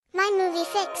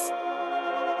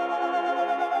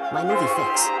My movie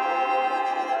fix.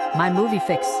 My movie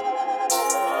fix.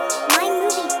 My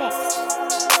movie fix.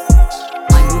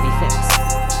 My movie fix.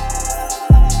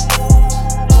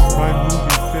 My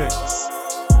movie fix.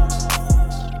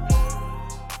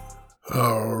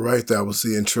 All right, that was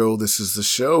the intro. This is the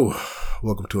show.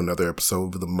 Welcome to another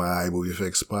episode of the My Movie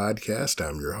Fix podcast.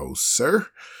 I'm your host, Sir.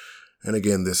 And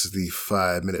again, this is the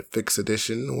 5-minute fix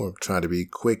edition, where I'm trying to be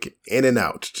quick in and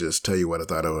out. Just tell you what I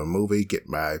thought of a movie, get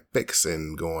my fix,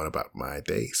 and go on about my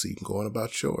day so you can go on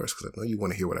about yours. Because I know you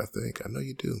want to hear what I think. I know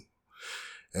you do.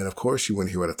 And of course, you want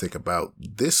to hear what I think about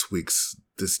this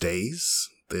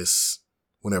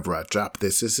whenever I drop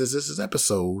this. This is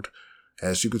episode,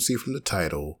 as you can see from the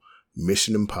title,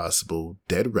 Mission Impossible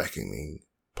Dead Reckoning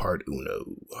Part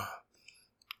Uno.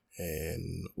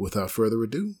 And without further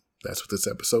ado, that's what this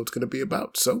episode's going to be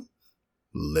about. So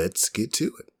let's get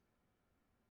to it.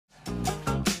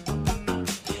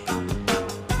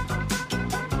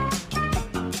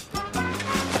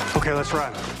 Okay, let's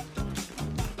run.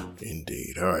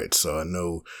 Indeed. All right. So I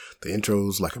know the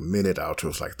intro's like a minute,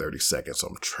 outro's like 30 seconds. So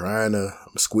I'm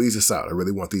squeeze this out. I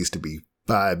really want these to be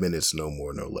 5 minutes, no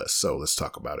more, no less. So let's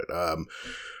talk about it.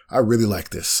 I really like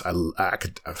this. I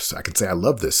can say I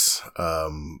love this.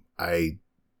 I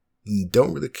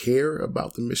don't really care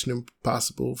about the Mission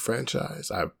Impossible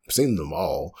franchise. I've seen them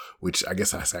all, which I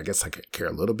guess I could care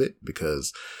a little bit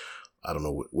because I don't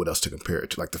know what else to compare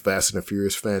it to. Like the Fast and the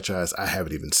Furious franchise, I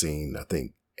haven't even seen, I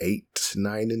think, 8,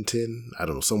 9, and 10. I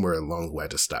don't know, somewhere along the way I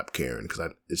just stopped caring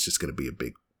because it's just going to be a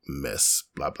big mess,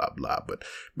 blah, blah, blah. But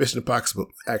Mission Impossible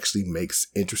actually makes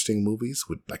interesting movies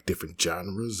with like different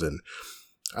genres, and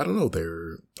I don't know,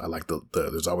 I like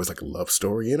there's always like a love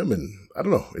story in them, and I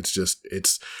don't know,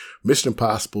 it's Mission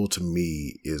Impossible to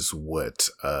me is what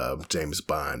James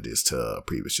Bond is to a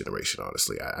previous generation,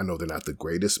 honestly. I know they're not the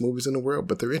greatest movies in the world,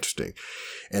 but they're interesting.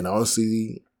 And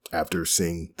honestly, after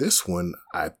seeing this one,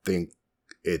 I think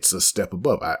it's a step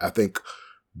above. I think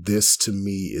this to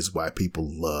me is why people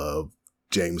love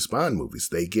James Bond movies.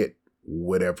 They get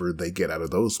whatever they get out of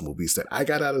those movies that I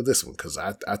got out of this one, because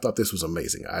I thought this was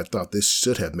amazing. I thought this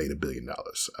should have made $1 billion.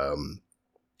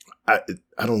 I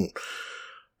don't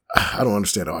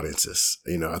understand audiences.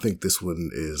 I think this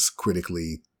one is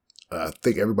critically, I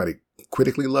think everybody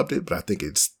critically loved it, but I think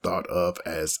it's thought of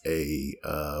as a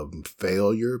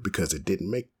failure because it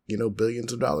didn't make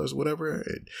billions of dollars or whatever.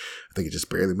 I think it just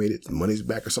barely made its money's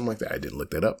back or something like that. I didn't look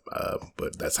that up,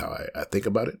 but that's how I think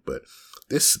about it. But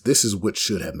this is what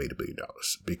should have made $1 billion,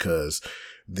 because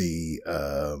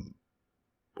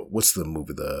what's the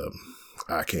movie?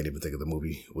 I can't even think of the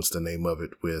movie. What's the name of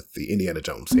it with the Indiana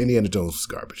Jones? Indiana Jones was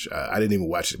garbage. I didn't even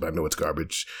watch it, but I know it's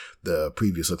garbage. The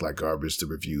previews looked like garbage. The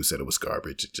review said it was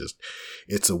garbage.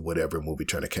 It's a whatever movie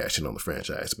trying to cash in on the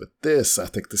franchise. But I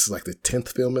think this is like the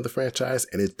 10th film in the franchise,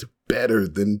 and it's better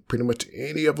than pretty much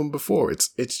any of them before.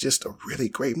 It's just a really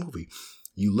great movie.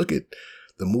 You look at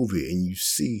the movie and you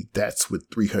see that's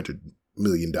what $300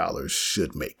 million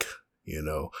should make.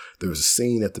 There was a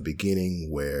scene at the beginning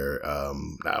where, I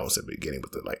won't say the beginning,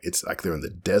 but it's like they're in the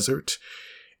desert,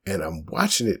 and I'm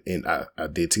watching it, and I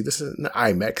did see this in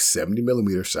IMAX 70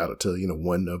 millimeter. Shout out to,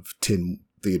 one of 10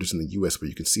 theaters in the US where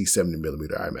you can see 70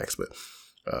 millimeter IMAX, but,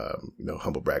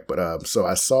 humble brag. But, so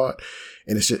I saw it,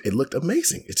 and it looked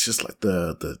amazing. It's just like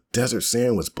the desert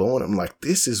sand was blowing. I'm like,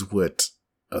 this is what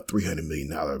a $300 million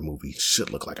movie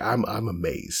should look like. I'm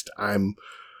amazed. I'm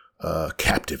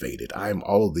captivated. I'm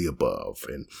all of the above.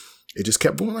 And it just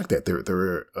kept going like that. There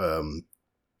were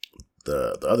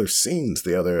the other scenes,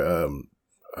 I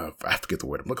forget the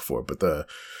word I'm looking for, but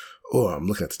I'm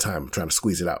looking at the time, I'm trying to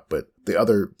squeeze it out. But the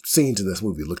other scenes in this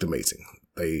movie looked amazing.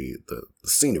 The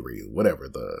scenery, whatever,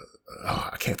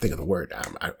 I can't think of the word.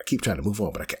 I keep trying to move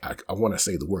on, but I want to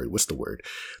say the word. What's the word?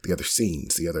 The other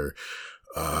scenes,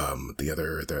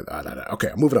 okay,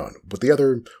 I'm moving on. But the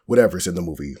other whatever's in the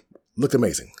movie looked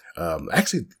amazing.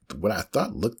 Actually, what I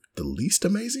thought looked the least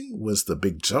amazing was the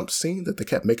big jump scene that they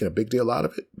kept making a big deal out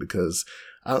of it, because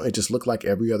it just looked like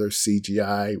every other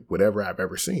CGI, whatever I've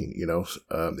ever seen.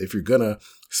 If you're going to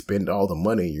spend all the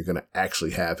money, you're going to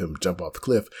actually have him jump off the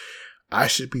cliff. I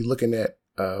should be looking at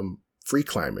free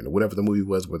climbing, or whatever the movie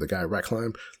was where the guy rock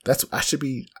climbed.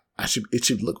 It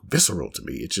should look visceral to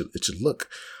me. It should look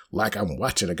like I'm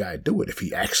watching a guy do it if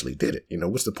he actually did it.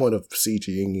 What's the point of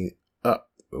CGing up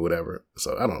or whatever?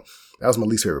 So I don't know. That was my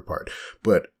least favorite part.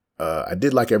 But I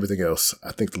did like everything else.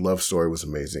 I think the love story was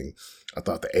amazing. I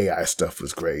thought the AI stuff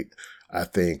was great. I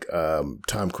think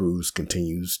Tom Cruise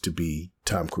continues to be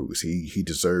Tom Cruise. He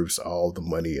deserves all the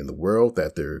money in the world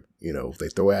that they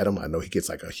throw at him. I know he gets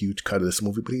like a huge cut of this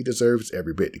movie, but he deserves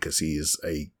every bit because he is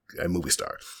a movie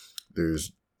star.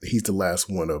 There's he's the last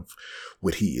one of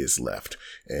what he is left.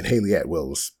 And Haley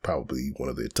Atwell is probably one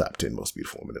of the top 10 most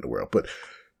beautiful women in the world. But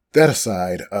that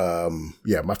aside,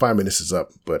 yeah, my 5 minutes is up,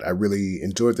 but I really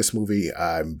enjoyed this movie.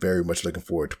 I'm very much looking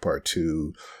forward to part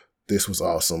 2. This was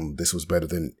awesome. This was better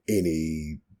than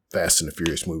any Fast and the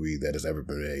Furious movie that has ever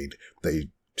been made. They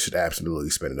should absolutely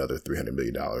spend another $300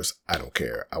 million. I don't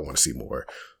care. I want to see more.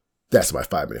 That's my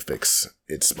 5-minute fix.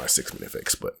 It's my 6-minute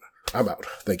fix, but I'm out.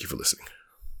 Thank you for listening.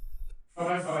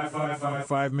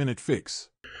 5-minute fix.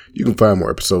 You can find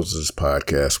more episodes of this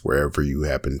podcast wherever you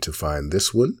happen to find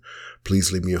this one.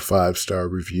 Please leave me a 5-star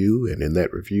review, and in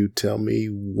that review, tell me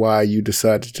why you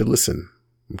decided to listen.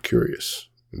 I'm curious.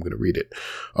 I'm going to read it.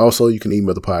 Also, you can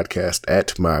email the podcast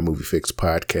at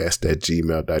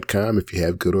mymoviefixpodcast@gmail.com if you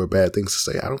have good or bad things to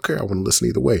say. I don't care. I want to listen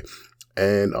either way.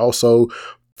 And also,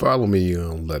 follow me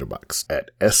on Letterboxd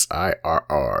at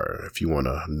SIRR if you want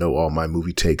to know all my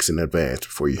movie takes in advance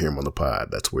before you hear them on the pod.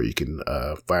 That's where you can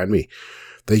find me.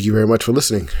 Thank you very much for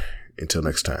listening. Until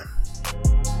next time.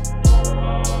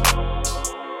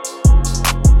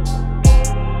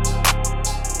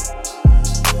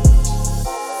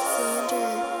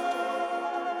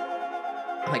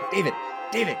 I'm like,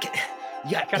 David,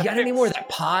 you got any more of that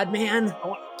pod, man?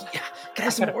 Can I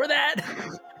have some more of that?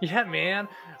 Yeah, man.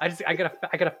 I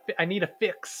need a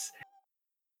fix.